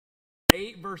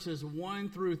8, verses 1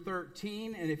 through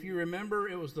 13. And if you remember,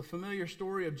 it was the familiar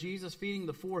story of Jesus feeding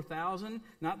the 4,000,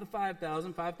 not the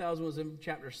 5,000. 5,000 was in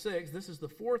chapter 6. This is the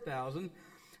 4,000.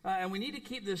 And we need to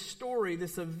keep this story,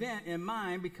 this event in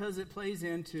mind because it plays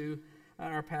into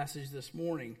our passage this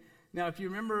morning. Now, if you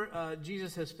remember,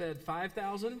 Jesus has fed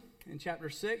 5,000 in chapter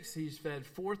 6. He's fed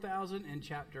 4,000 in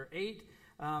chapter 8.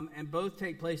 And both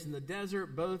take place in the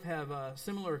desert. Both have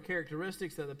similar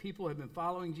characteristics that the people have been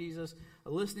following Jesus,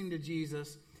 listening to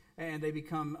Jesus, and they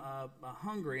become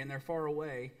hungry and they're far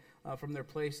away from their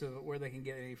place of where they can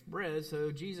get any bread. So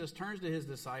Jesus turns to his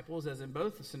disciples, as in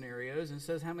both the scenarios, and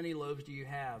says, "How many loaves do you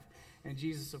have?" And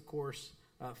Jesus, of course,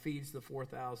 feeds the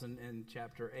 4,000 in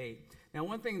chapter 8. Now,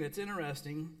 one thing that's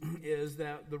interesting is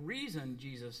that the reason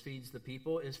Jesus feeds the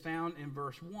people is found in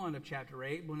verse 1 of chapter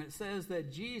 8 when it says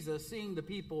that Jesus, seeing the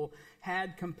people,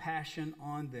 had compassion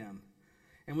on them.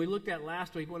 And we looked at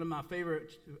last week, one of my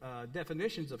favorite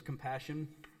definitions of compassion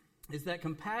is that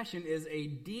compassion is a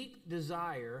deep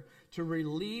desire to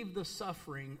relieve the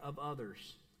suffering of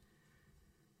others.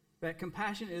 That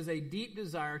compassion is a deep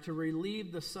desire to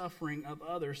relieve the suffering of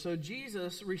others. So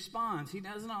Jesus responds. He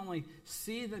doesn't only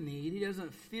see the need, he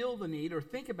doesn't feel the need or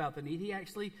think about the need. He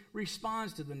actually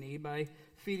responds to the need by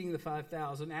feeding the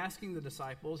 5,000, asking the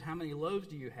disciples, "How many loaves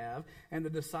do you have?" And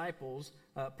the disciples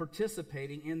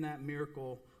participating in that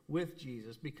miracle with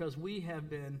Jesus, because we have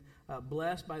been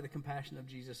blessed by the compassion of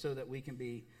Jesus so that we can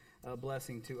be a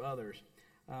blessing to others.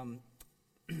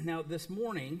 Now, this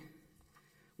morning,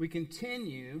 we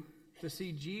continue to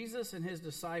see Jesus and his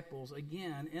disciples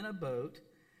again in a boat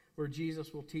where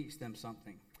Jesus will teach them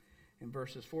something in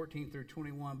verses 14 through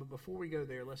 21. But before we go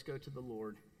there, let's go to the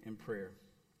Lord in prayer.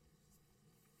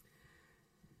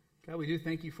 God, we do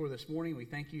thank you for this morning. We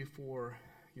thank you for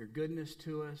your goodness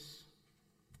to us.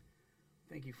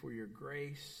 Thank you for your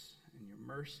grace and your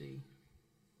mercy.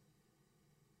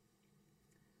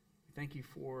 We thank you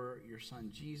for your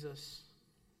son Jesus,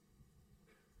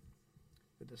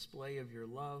 the display of your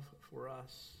love for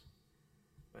us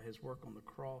by his work on the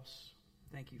cross.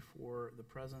 Thank you for the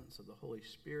presence of the Holy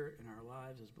Spirit in our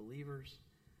lives as believers.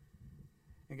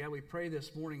 And God, we pray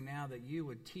this morning now that you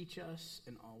would teach us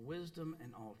in all wisdom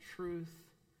and all truth,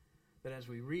 that as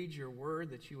we read your word,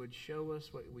 that you would show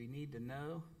us what we need to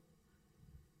know,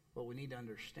 what we need to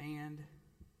understand,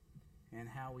 and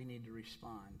how we need to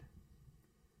respond.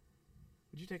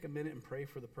 Would you take a minute and pray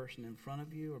for the person in front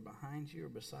of you or behind you or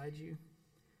beside you?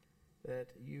 That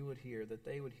you would hear, that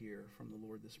they would hear from the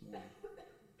Lord this morning.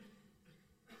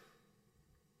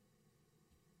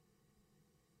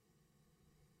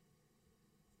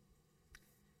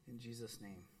 In Jesus'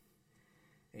 name,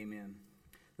 amen.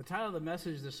 The title of the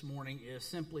message this morning is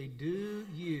simply, "Do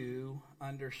You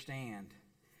Understand?"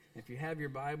 If you have your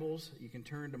Bibles, you can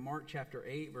turn to Mark chapter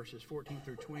 8, verses 14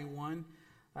 through 21.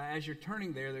 As you're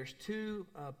turning there, there's two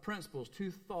principles,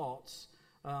 two thoughts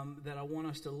that I want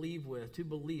us to leave with, two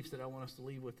beliefs that I want us to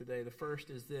leave with today. The first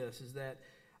is this, is that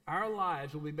our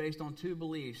lives will be based on two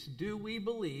beliefs. Do we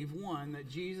believe, one, that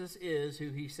Jesus is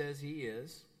who he says he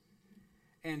is?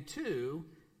 And two,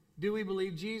 do we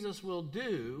believe Jesus will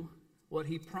do what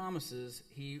he promises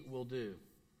he will do?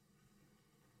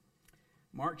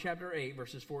 Mark chapter 8,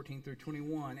 verses 14 through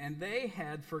 21. "And they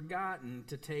had forgotten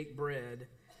to take bread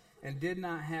and did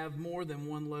not have more than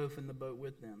one loaf in the boat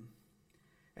with them.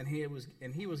 And he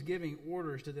was giving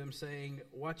orders to them, saying,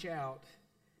 'Watch out,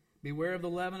 beware of the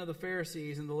leaven of the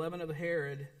Pharisees and the leaven of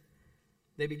Herod.'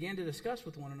 They began to discuss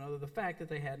with one another the fact that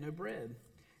they had no bread.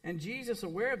 And Jesus,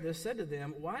 aware of this, said to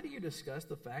them, 'Why do you discuss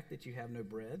the fact that you have no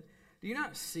bread? Do you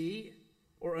not see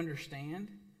or understand?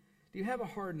 Do you have a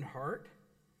hardened heart?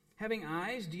 Having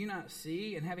eyes, do you not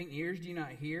see? And having ears, do you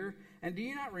not hear? And do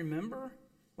you not remember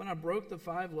when I broke the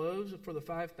 5 loaves for the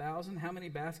 5,000, how many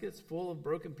baskets full of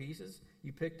broken pieces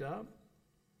you picked up?'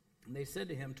 And they said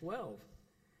to him, 12.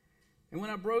 And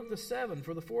when I broke the 7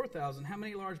 for the 4,000, how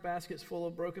many large baskets full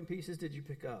of broken pieces did you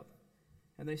pick up?"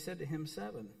 And they said to him,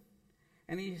 7.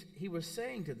 And he was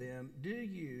saying to them, "Do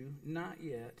you not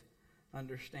yet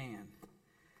understand?"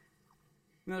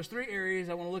 Now, there's 3 areas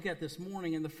I want to look at this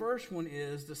morning, and the first one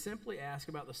is to simply ask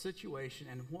about the situation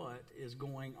and what is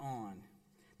going on.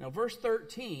 Now, verse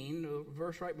 13, the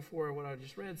verse right before what I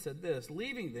just read, said this,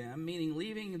 "Leaving them," meaning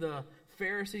leaving the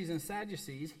Pharisees and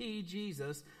Sadducees, he,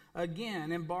 Jesus,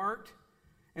 again embarked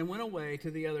and went away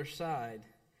to the other side.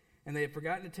 And they had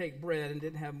forgotten to take bread and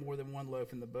didn't have more than one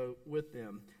loaf in the boat with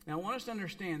them. Now, I want us to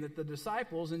understand that the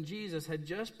disciples and Jesus had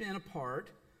just been a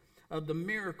part of the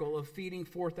miracle of feeding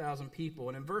 4,000 people.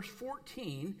 And in verse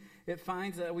 14,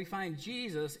 we find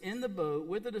Jesus in the boat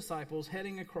with the disciples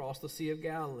heading across the Sea of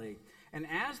Galilee. And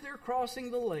as they're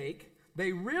crossing the lake,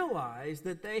 they realized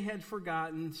that they had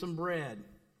forgotten some bread.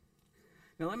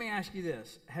 Now, let me ask you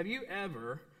this. Have you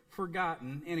ever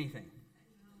forgotten anything?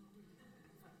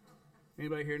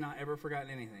 Anybody here not ever forgotten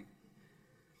anything?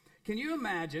 Can you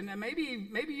imagine, and maybe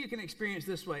you can experience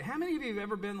this way. How many of you have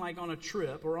ever been like on a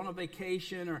trip or on a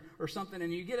vacation or something,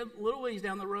 and you get a little ways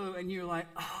down the road and you're like,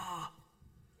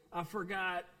 I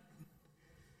forgot.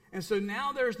 And so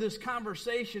now there's this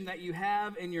conversation that you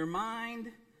have in your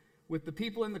mind with the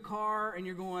people in the car, and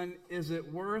you're going, is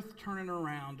it worth turning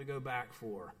around to go back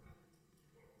for?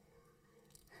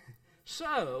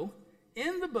 So,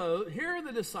 in the boat, here are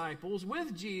the disciples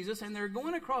with Jesus, and they're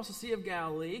going across the Sea of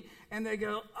Galilee, and they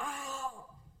go,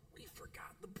 we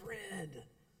forgot the bread.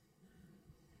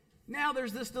 Now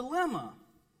there's this dilemma.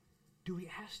 Do we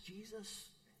ask Jesus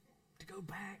to go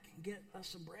back and get us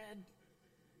some bread?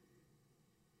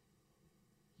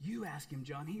 You ask him,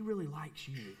 John. He really likes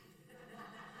you.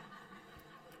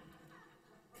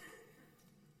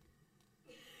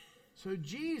 So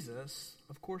Jesus,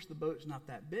 of course the boat's not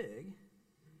that big,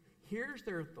 hears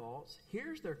their thoughts,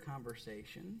 hears their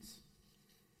conversations,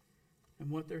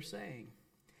 and what they're saying.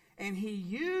 And he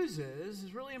uses, this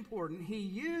is really important, he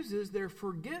uses their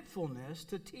forgetfulness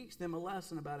to teach them a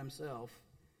lesson about himself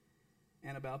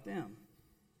and about them.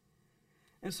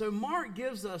 And so Mark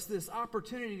gives us this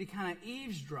opportunity to kind of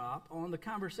eavesdrop on the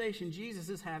conversation Jesus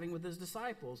is having with his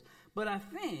disciples. But I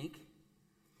think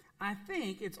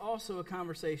it's also a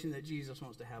conversation that Jesus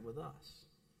wants to have with us.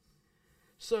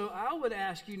 So I would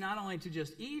ask you not only to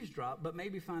just eavesdrop, but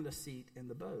maybe find a seat in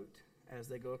the boat as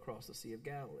they go across the Sea of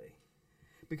Galilee.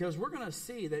 Because we're going to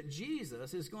see that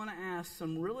Jesus is going to ask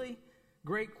some really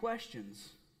great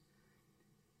questions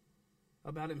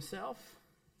about himself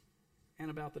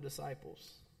and about the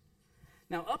disciples.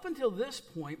 Now, up until this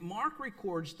point, Mark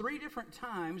records 3 different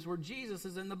times where Jesus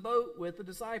is in the boat with the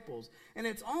disciples. And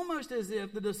it's almost as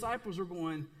if the disciples are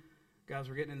going, guys,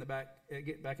 we're getting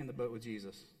back in the boat with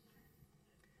Jesus.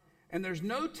 And there's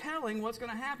no telling what's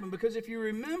going to happen, because if you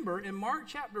remember in Mark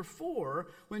chapter 4,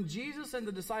 when Jesus and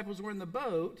the disciples were in the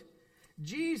boat,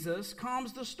 Jesus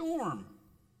calms the storm.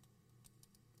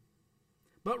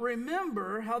 But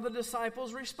remember how the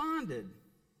disciples responded.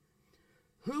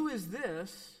 Who is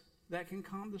this that can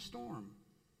calm the storm?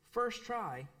 First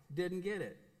try, didn't get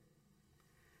it.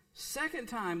 Second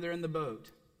time they're in the boat.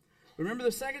 Remember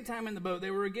the second time in the boat,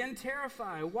 they were again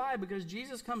terrified. Why? Because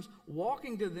Jesus comes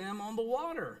walking to them on the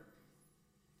water.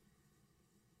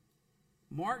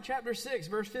 Mark chapter 6,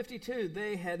 verse 52,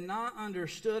 they had not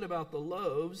understood about the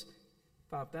loaves,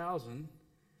 5,000.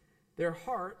 Their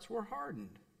hearts were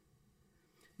hardened.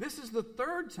 This is the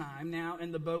third time now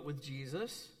in the boat with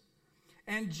Jesus.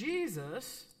 And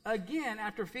Jesus, again,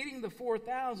 after feeding the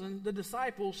 4,000, the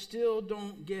disciples still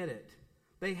don't get it.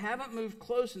 They haven't moved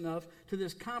close enough to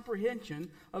this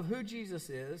comprehension of who Jesus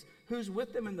is, who's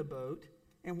with them in the boat,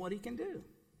 and what he can do.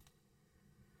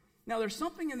 Now, there's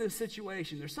something in this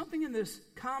situation, there's something in this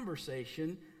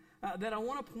conversation that I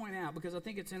want to point out because I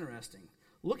think it's interesting.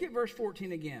 Look at verse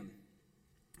 14 again.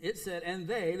 It said, and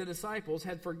they, the disciples,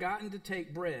 had forgotten to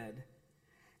take bread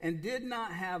and did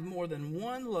not have more than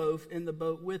 1 loaf in the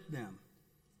boat with them.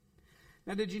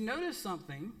 Now, did you notice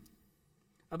something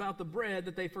about the bread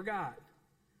that they forgot?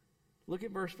 Look at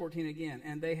verse 14 again.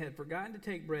 And they had forgotten to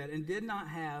take bread and did not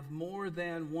have more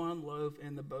than 1 loaf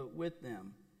in the boat with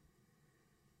them.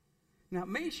 Now, it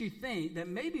makes you think that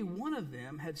maybe one of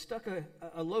them had stuck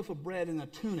a loaf of bread in a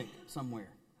tunic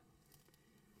somewhere.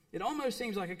 It almost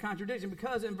seems like a contradiction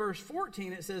because in verse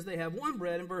 14 it says they have 1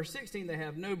 bread, in verse 16 they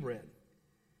have no bread.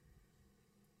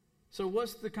 So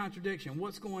what's the contradiction?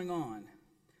 What's going on?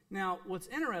 Now, what's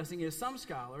interesting is some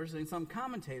scholars and some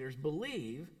commentators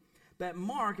believe that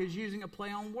Mark is using a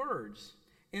play on words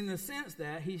in the sense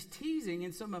that he's teasing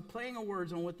and some playing on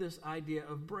words on with this idea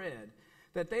of bread.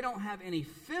 That they don't have any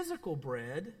physical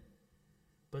bread,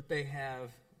 but they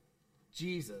have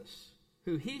Jesus,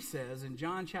 who he says in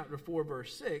John chapter 4,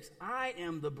 verse 6, I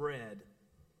am the bread.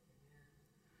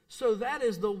 So that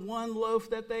is the 1 loaf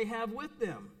that they have with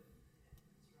them.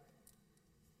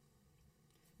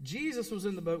 Jesus was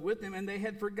in the boat with them, and they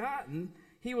had forgotten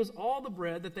he was all the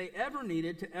bread that they ever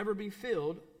needed to ever be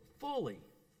filled fully.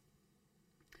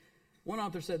 One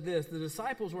author said this, the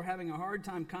disciples were having a hard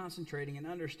time concentrating and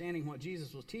understanding what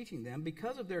Jesus was teaching them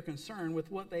because of their concern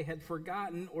with what they had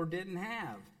forgotten or didn't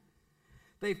have.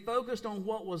 They focused on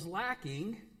what was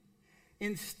lacking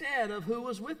instead of who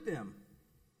was with them.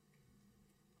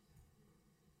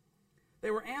 They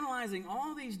were analyzing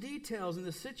all these details in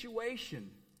the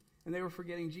situation, and they were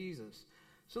forgetting Jesus.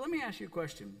 So let me ask you a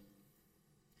question.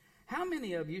 How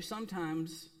many of you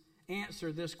sometimes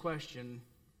answer this question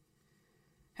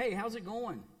Hey, how's it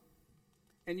going?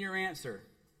 And your answer,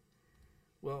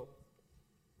 well,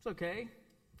 it's okay.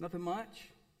 Nothing much.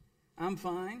 I'm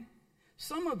fine.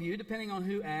 Some of you, depending on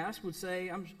who asked, would say,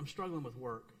 I'm struggling with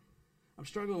work. I'm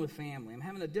struggling with family. I'm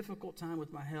having a difficult time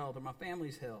with my health or my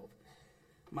family's health.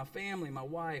 My family, my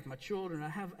wife, my children, I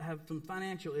have some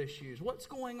financial issues. What's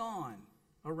going on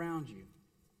around you?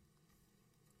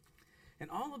 And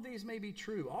all of these may be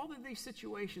true. All of these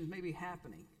situations may be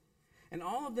happening. And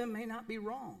all of them may not be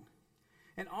wrong.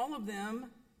 And all of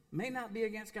them may not be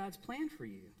against God's plan for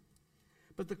you.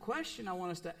 But the question I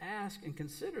want us to ask and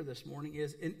consider this morning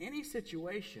is, in any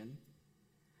situation,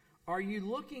 are you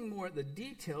looking more at the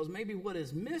details, maybe what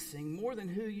is missing, more than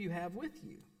who you have with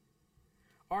you?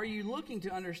 Are you looking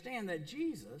to understand that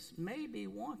Jesus may be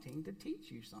wanting to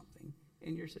teach you something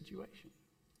in your situation?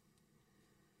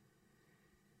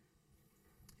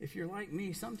 If you're like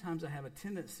me, sometimes I have a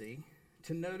tendency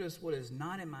to notice what is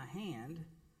not in my hand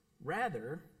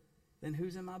rather than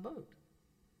who's in my boat.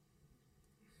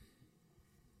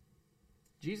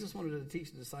 Jesus wanted to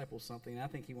teach the disciples something, and I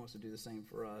think he wants to do the same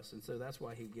for us. And so that's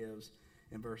why he gives,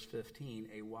 in verse 15,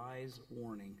 a wise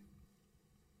warning.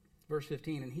 Verse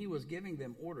 15, and he was giving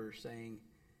them orders, saying,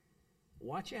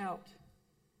 watch out,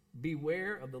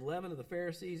 beware of the leaven of the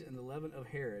Pharisees and the leaven of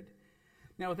Herod.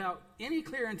 Now, without any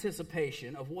clear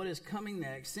anticipation of what is coming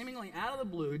next, seemingly out of the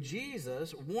blue,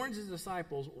 Jesus warns his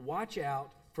disciples, watch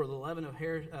out for the leaven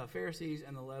of Pharisees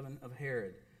and the leaven of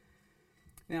Herod.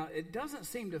 Now, it doesn't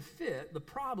seem to fit the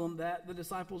problem that the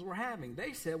disciples were having.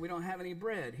 They said, we don't have any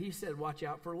bread. He said, watch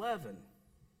out for leaven.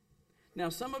 Now,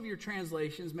 some of your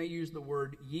translations may use the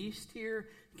word yeast here.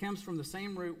 It comes from the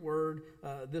same root word,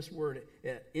 this word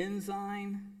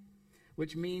enzyme,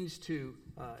 which means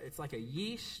it's like a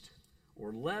yeast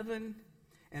or leaven.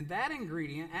 And that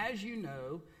ingredient, as you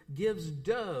know, gives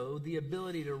dough the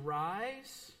ability to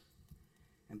rise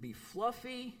and be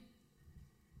fluffy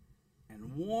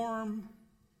and warm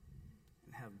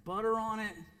and have butter on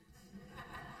it.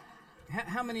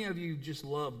 How many of you just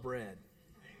love bread?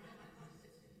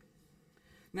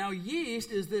 Now,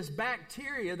 yeast is this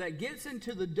bacteria that gets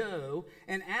into the dough,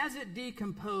 and as it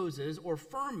decomposes or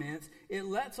ferments, it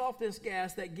lets off this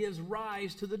gas that gives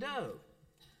rise to the dough.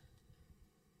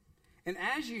 And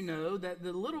as you know, that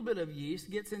the little bit of yeast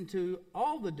gets into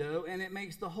all the dough, and it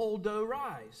makes the whole dough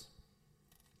rise.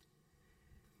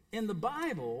 In the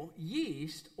Bible,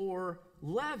 yeast or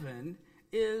leaven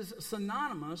is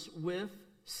synonymous with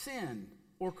sin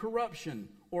or corruption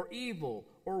or evil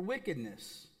or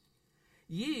wickedness.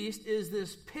 Yeast is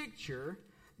this picture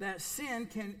that sin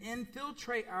can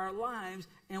infiltrate our lives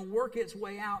and work its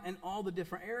way out in all the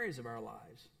different areas of our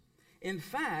lives. In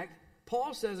fact,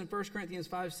 Paul says in 1 Corinthians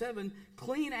 5:7,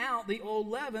 clean out the old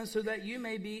leaven so that you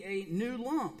may be a new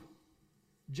lump,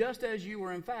 just as you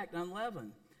were in fact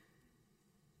unleavened.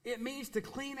 It means to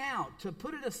clean out, to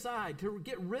put it aside, to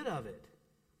get rid of it.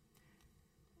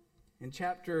 In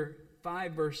chapter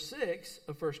 5, verse 6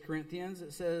 of 1 Corinthians,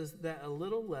 it says that a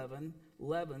little leaven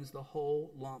leavens the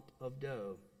whole lump of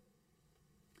dough.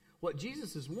 What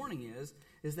Jesus is warning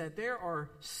is that there are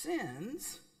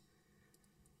sins,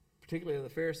 particularly of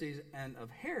the Pharisees and of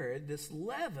Herod, this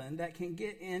leaven that can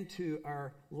get into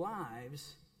our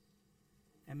lives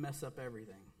and mess up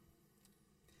everything.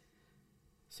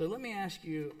 So let me ask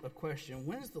you a question.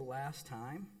 When's the last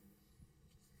time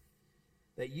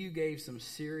that you gave some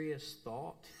serious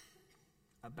thought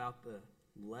about the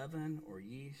leaven or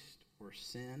yeast or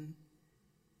sin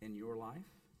in your life?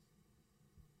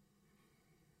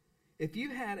 If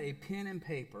you had a pen and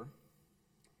paper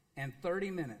and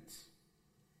 30 minutes,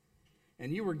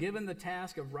 and you were given the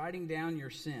task of writing down your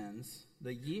sins,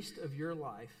 the yeast of your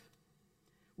life,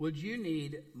 would you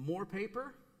need more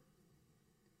paper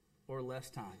or less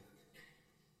time?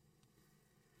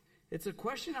 It's a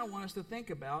question I want us to think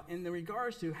about in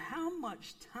regards to how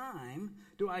much time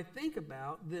do I think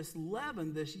about this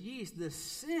leaven, this yeast, this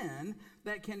sin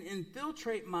that can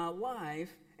infiltrate my life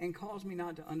and cause me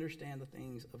not to understand the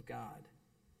things of God.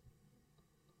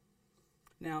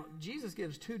 Now, Jesus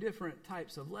gives two different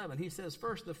types of leaven. He says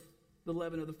first the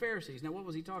leaven of the Pharisees. Now, what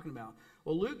was he talking about?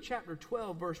 Well, Luke chapter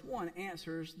 12, verse 1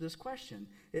 answers this question.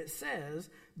 It says,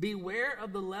 beware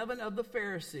of the leaven of the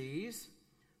Pharisees,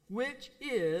 which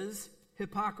is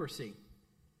hypocrisy.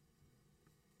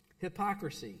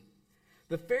 Hypocrisy.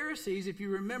 The Pharisees, if you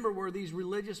remember, were these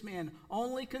religious men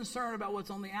only concerned about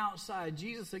what's on the outside.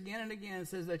 Jesus again and again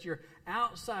says that your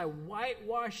outside,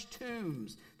 whitewashed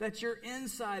tombs, that your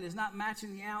inside is not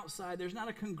matching the outside. There's not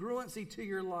a congruency to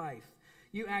your life.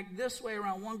 You act this way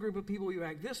around one group of people, you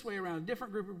act this way around a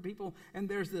different group of people, and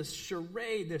there's this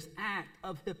charade, this act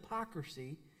of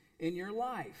hypocrisy in your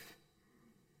life.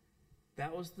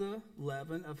 That was the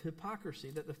leaven of hypocrisy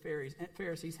that the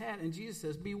Pharisees had. And Jesus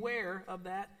says, beware of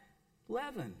that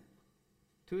leaven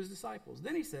to his disciples.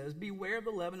 Then he says, beware of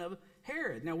the leaven of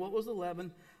Herod. Now, what was the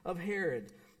leaven of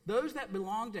Herod? Those that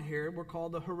belonged to Herod were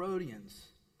called the Herodians.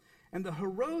 And the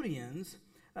Herodians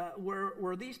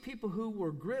were these people who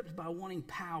were gripped by wanting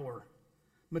power,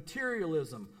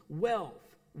 materialism,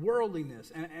 wealth,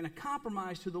 worldliness, and a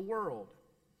compromise to the world.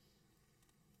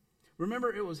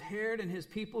 Remember, it was Herod and his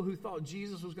people who thought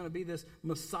Jesus was going to be this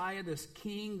Messiah, this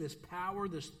king, this power,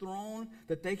 this throne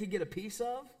that they could get a piece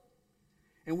of.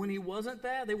 And when he wasn't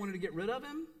that, they wanted to get rid of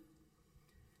him.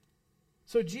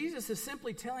 So Jesus is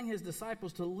simply telling his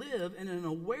disciples to live in an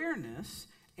awareness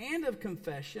and of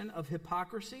confession of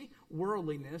hypocrisy,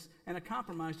 worldliness, and a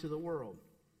compromise to the world.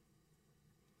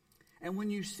 And when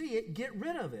you see it, get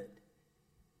rid of it.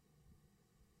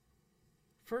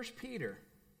 1 Peter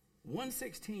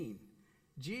 1:16,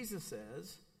 Jesus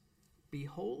says, be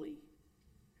holy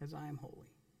as I am holy.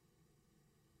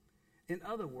 In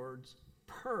other words,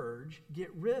 purge, get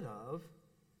rid of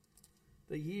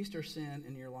the yeast or sin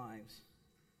in your lives.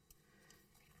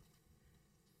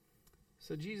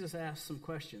 So Jesus asked some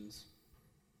questions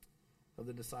of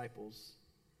the disciples.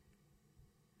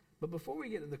 But before we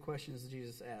get to the questions that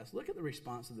Jesus asked, look at the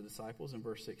response of the disciples in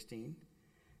verse 16.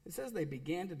 It says they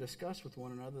began to discuss with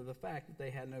one another the fact that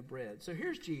they had no bread. So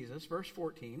here's Jesus, verse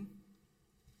 14.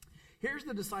 Here's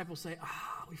the disciples say,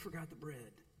 we forgot the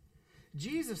bread.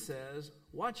 Jesus says,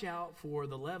 watch out for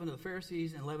the leaven of the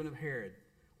Pharisees and leaven of Herod.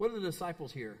 What do the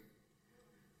disciples hear?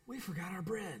 We forgot our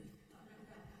bread.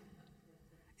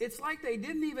 It's like they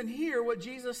didn't even hear what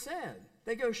Jesus said.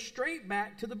 They go straight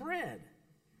back to the bread.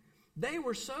 They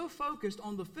were so focused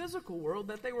on the physical world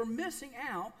that they were missing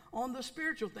out on the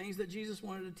spiritual things that Jesus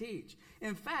wanted to teach.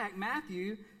 In fact,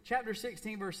 Matthew chapter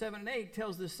 16, verse 7 and 8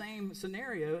 tells the same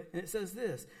scenario, and it says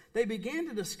this. They began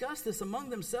to discuss this among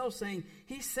themselves, saying,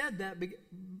 he said that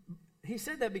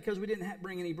because we didn't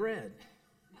bring any bread.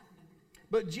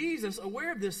 But Jesus,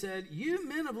 aware of this, said, you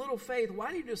men of little faith,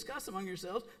 why do you discuss among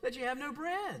yourselves that you have no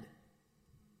bread?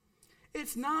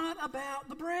 It's not about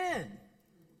the bread.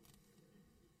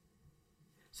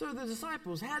 So the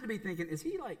disciples had to be thinking, is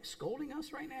he like scolding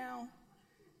us right now?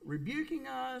 Rebuking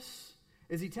us?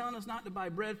 Is he telling us not to buy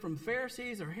bread from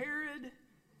Pharisees or Herod?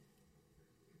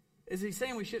 Is he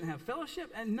saying we shouldn't have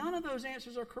fellowship? And none of those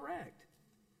answers are correct.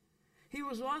 He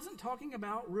wasn't talking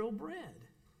about real bread.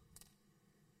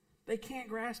 They can't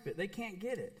grasp it. They can't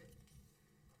get it.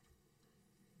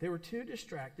 They were too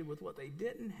distracted with what they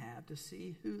didn't have to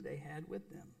see who they had with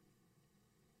them.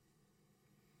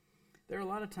 There are a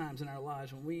lot of times in our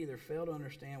lives when we either fail to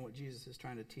understand what Jesus is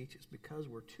trying to teach us because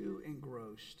we're too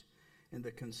engrossed in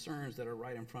the concerns that are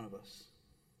right in front of us.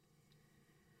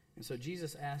 And so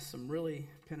Jesus asks some really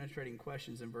penetrating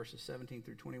questions in verses 17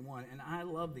 through 21. And I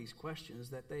love these questions,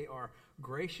 that they are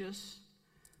gracious,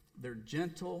 they're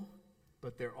gentle,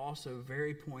 but they're also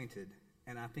very pointed.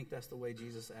 And I think that's the way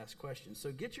Jesus asks questions.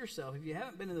 So get yourself, if you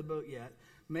haven't been in the boat yet,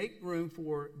 make room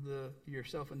for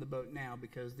yourself in the boat now,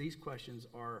 because these questions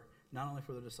are not only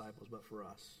for the disciples, but for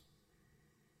us.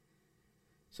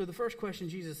 So the first question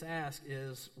Jesus asks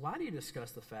is, why do you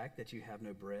discuss the fact that you have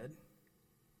no bread?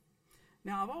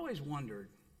 Now, I've always wondered,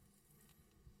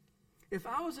 if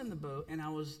I was in the boat and I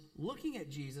was looking at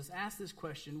Jesus ask this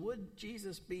question, would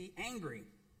Jesus be angry?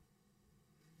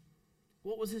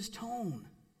 What was his tone?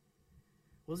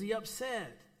 Was he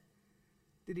upset?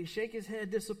 Did he shake his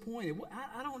head disappointed?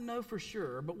 I don't know for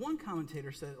sure, but one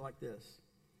commentator said it like this.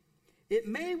 It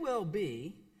may well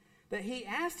be that he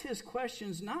asked his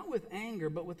questions not with anger,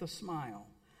 but with a smile,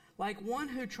 like one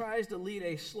who tries to lead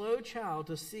a slow child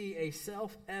to see a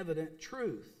self-evident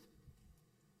truth.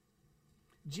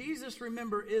 Jesus,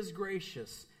 remember, is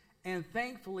gracious, and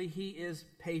thankfully he is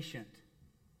patient.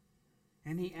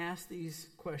 And he asks these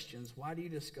questions. Why do you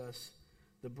discuss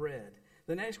the bread?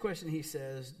 The next question he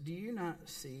says, do you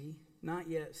not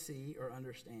yet see or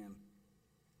understand?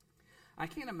 I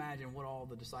can't imagine what all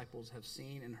the disciples have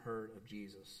seen and heard of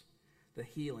Jesus. The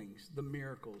healings, the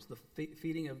miracles, the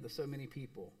feeding of so many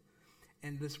people.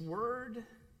 And this word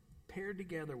paired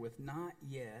together with not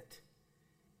yet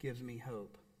gives me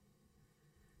hope.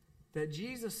 That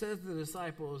Jesus says to the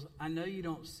disciples, I know you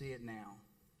don't see it now.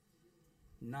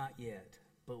 Not yet.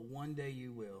 But one day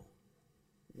you will.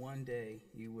 One day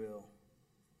you will.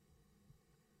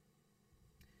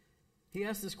 He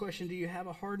asked this question, do you have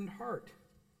a hardened heart?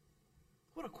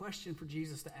 What a question for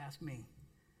Jesus to ask me.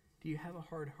 Do you have a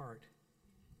hard heart?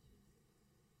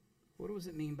 What does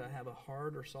it mean by have a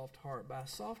hard or soft heart? By a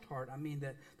soft heart, I mean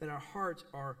that our hearts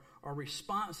are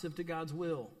responsive to God's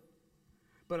will.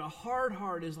 But a hard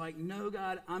heart is like, no,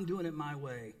 God, I'm doing it my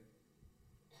way.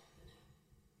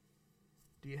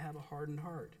 Do you have a hardened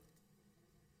heart?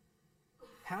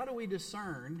 How do we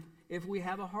discern if we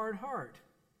have a hard heart?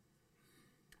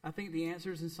 I think the answer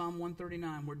is in Psalm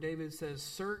 139, where David says,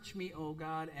 search me, O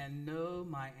God, and know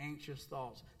my anxious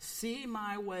thoughts. See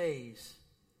my ways.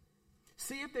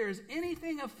 See if there's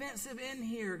anything offensive in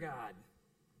here, God.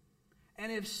 And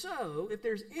if so, if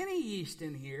there's any yeast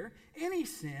in here, any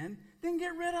sin, then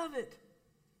get rid of it.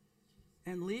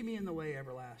 And lead me in the way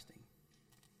everlasting.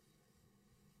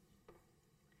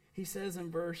 He says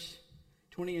in verse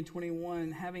 20 and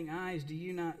 21, having eyes, do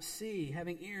you not see?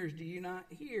 Having ears, do you not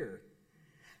hear?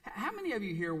 How many of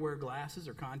you here wear glasses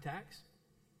or contacts?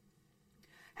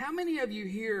 How many of you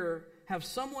here have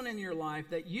someone in your life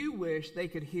that you wish they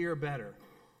could hear better?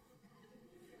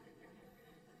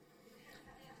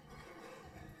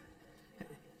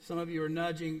 Some of you are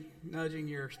nudging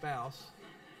your spouse.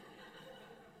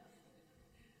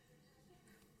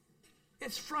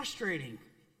 It's frustrating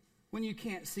when you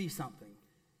can't see something,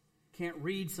 can't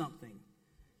read something,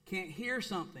 can't hear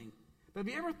something. But have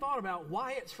you ever thought about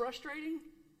why it's frustrating?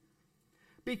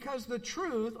 Because the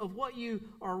truth of what you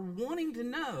are wanting to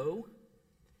know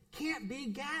can't be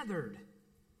gathered.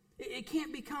 It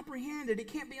can't be comprehended. It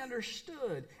can't be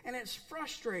understood. And it's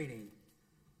frustrating.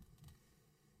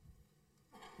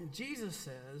 And Jesus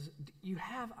says, you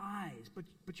have eyes,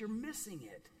 but you're missing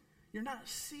it. You're not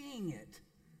seeing it.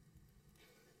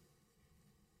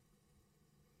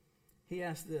 He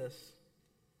asked this,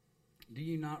 do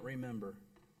you not remember?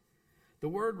 The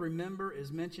word remember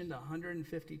is mentioned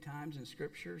 150 times in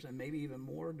scriptures, and maybe even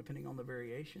more, depending on the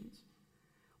variations.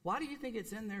 Why do you think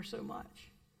it's in there so much?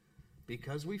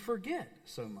 Because we forget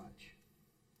so much.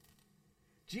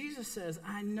 Jesus says,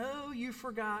 I know you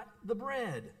forgot the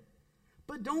bread,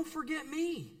 but don't forget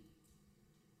me.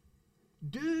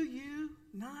 Do you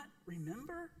not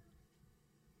remember?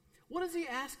 What is he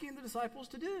asking the disciples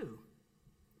to do?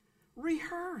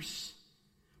 Rehearse.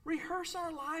 Rehearse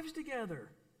our lives together.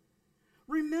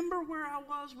 Remember where I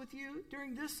was with you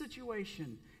during this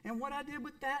situation and what I did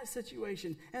with that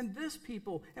situation and this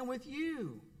people and with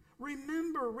you.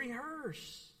 Remember,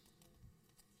 rehearse.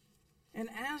 And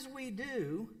as we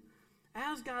do,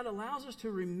 as God allows us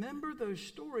to remember those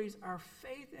stories, our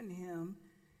faith in him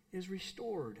is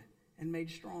restored and made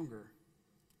stronger.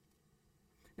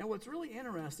 Now, what's really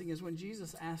interesting is when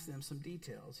Jesus asked them some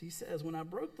details. He says, when I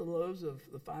broke the loaves of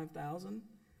the 5,000,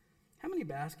 how many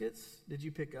baskets did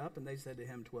you pick up? And they said to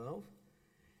him, 12.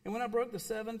 And when I broke the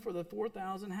 7 for the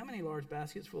 4,000, how many large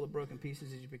baskets full of broken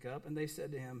pieces did you pick up? And they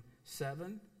said to him,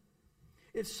 7.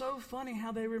 It's so funny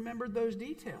how they remembered those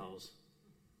details.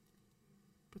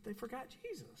 But they forgot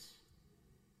Jesus.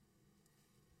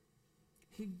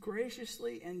 He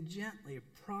graciously and gently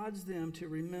prods them to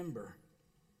remember.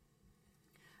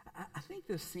 I think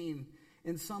this scene,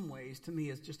 in some ways, to me,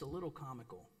 is just a little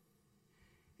comical.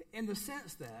 In the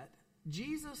sense that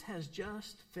Jesus has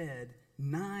just fed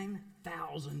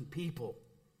 9,000 people.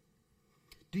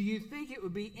 Do you think it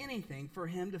would be anything for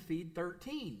him to feed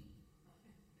 13?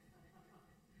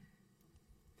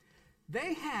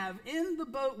 They have in the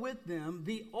boat with them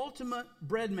the ultimate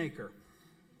bread maker.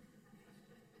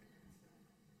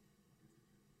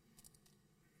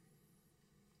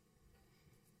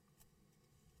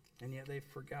 And yet they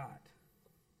forgot.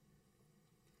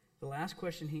 The last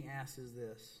question he asks is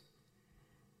this.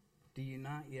 Do you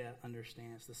not yet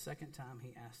understand? It's the second time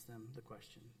he asked them the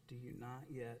question. Do you not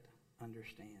yet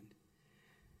understand?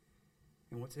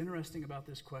 And what's interesting about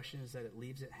this question is that it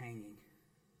leaves it hanging.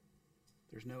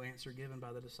 There's no answer given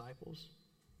by the disciples.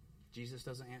 Jesus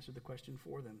doesn't answer the question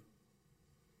for them.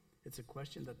 It's a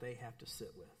question that they have to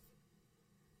sit with.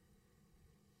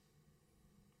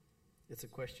 It's a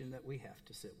question that we have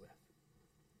to sit with.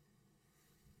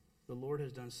 The Lord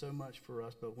has done so much for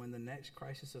us, but when the next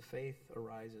crisis of faith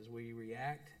arises, we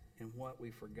react in what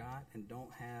we forgot and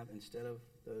don't have instead of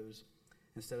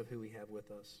who we have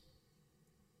with us.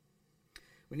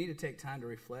 We need to take time to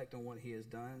reflect on what he has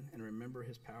done and remember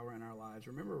his power in our lives.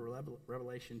 Remember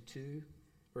Revelation 2,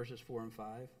 verses 4 and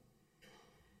 5.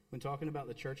 When talking about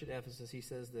the church at Ephesus, he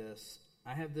says this,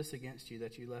 I have this against you,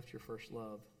 that you left your first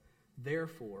love.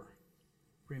 Therefore,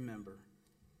 remember.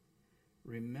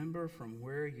 Remember from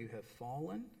where you have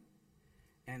fallen,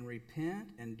 and repent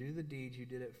and do the deeds you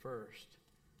did at first.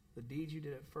 The deeds you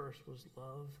did at first was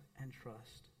love and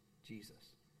trust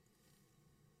Jesus.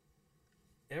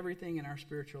 Everything in our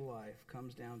spiritual life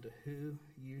comes down to who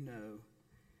you know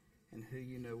and who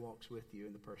you know walks with you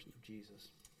in the person of Jesus.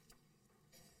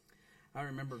 I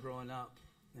remember growing up,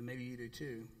 and maybe you do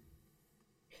too,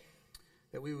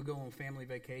 that we would go on family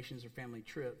vacations or family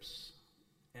trips,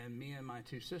 and me and my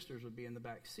two sisters would be in the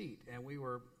back seat, and we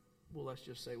were, well, let's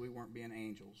just say we weren't being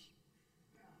angels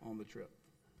on the trip.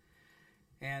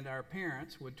 And our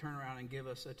parents would turn around and give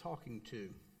us a talking to.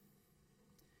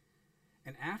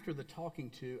 And after the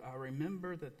talking to, I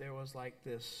remember that there was like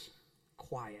this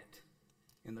quiet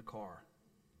in the car.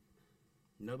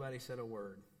 Nobody said a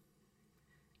word.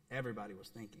 Everybody was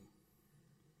thinking.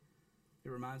 It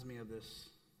reminds me of this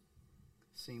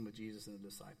scene with Jesus and the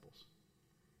disciples.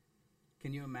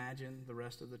 Can you imagine the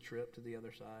rest of the trip to the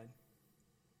other side?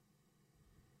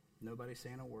 Nobody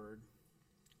saying a word.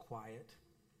 Quiet.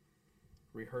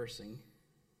 Rehearsing.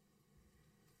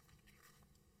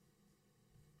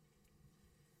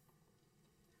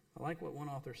 I like what one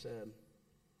author said.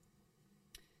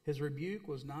 His rebuke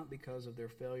was not because of their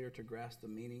failure to grasp the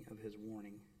meaning of his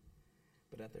warning,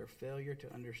 but at their failure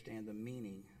to understand the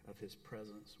meaning of his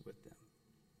presence with them.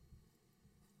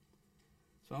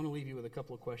 So I want to leave you with a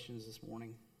couple of questions this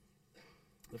morning.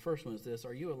 The first one is this: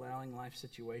 are you allowing life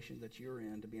situations that you're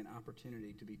in to be an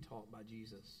opportunity to be taught by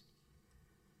Jesus?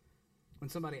 When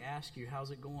somebody asks you, how's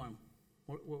it going?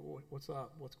 What's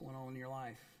up? What's going on in your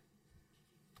life?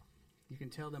 You can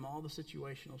tell them all the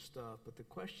situational stuff, but the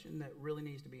question that really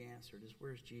needs to be answered is,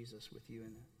 where's Jesus with you in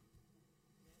it?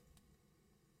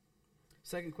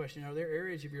 Second question, are there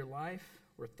areas of your life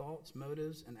where thoughts,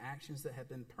 motives, and actions that have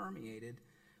been permeated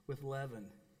with leaven?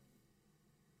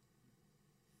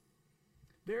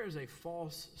 There is a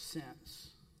false sense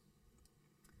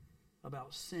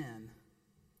about sin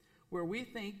where we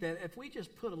think that if we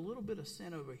just put a little bit of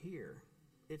sin over here,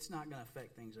 it's not going to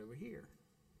affect things over here.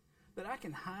 That I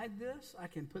can hide this, I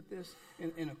can put this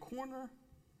in a corner,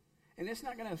 and it's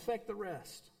not going to affect the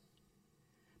rest.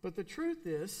 But the truth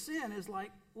is, sin is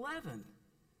like leaven,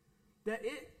 that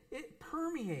it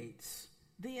permeates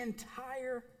the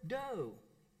entire dough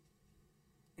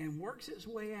and works its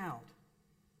way out.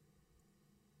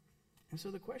 And so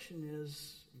the question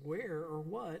is, where or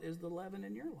what is the leaven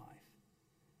in your life?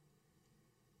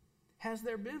 Has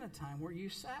there been a time where you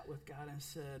sat with God and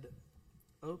said,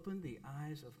 open the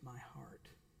eyes of my heart.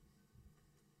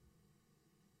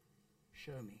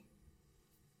 Show me.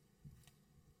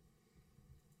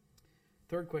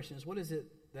 Third question is, what is it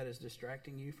that is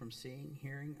distracting you from seeing,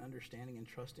 hearing, understanding, and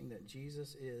trusting that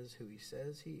Jesus is who he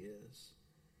says he is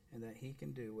and that he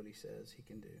can do what he says he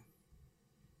can do?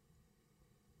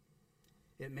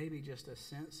 It may be just a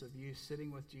sense of you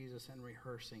sitting with Jesus and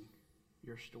rehearsing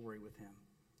your story with him.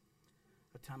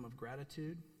 A time of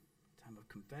gratitude, a time of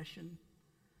confession,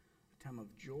 a time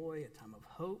of joy, a time of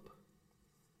hope.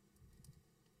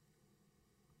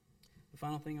 The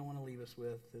final thing I want to leave us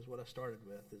with is what I started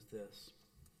with, is this.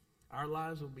 Our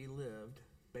lives will be lived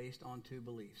based on two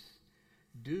beliefs.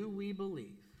 Do we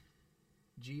believe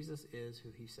Jesus is who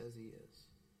he says he is?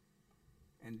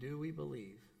 And do we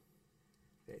believe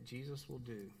that Jesus will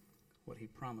do what he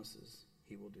promises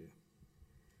he will do?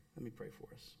 Let me pray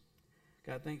for us.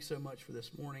 God, thanks so much for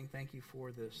this morning. Thank you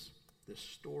for this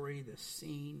story, this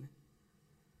scene,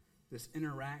 this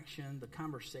interaction, the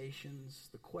conversations,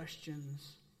 the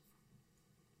questions.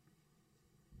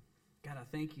 God, I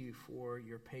thank you for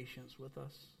your patience with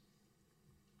us.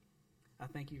 I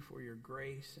thank you for your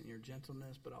grace and your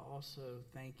gentleness, but I also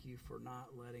thank you for not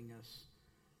letting us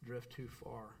drift too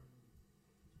far.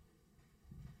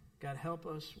 God, help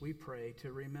us, we pray,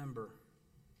 to remember.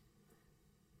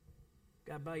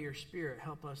 God, by your Spirit,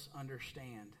 help us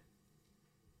understand.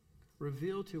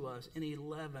 Reveal to us any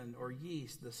leaven or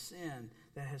yeast, the sin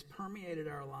that has permeated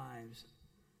our lives,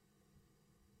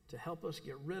 to help us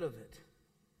get rid of it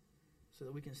so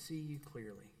that we can see you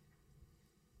clearly.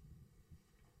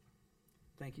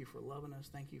 Thank you for loving us.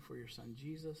 Thank you for your son,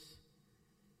 Jesus.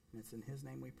 And it's in his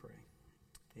name we pray.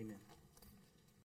 Amen.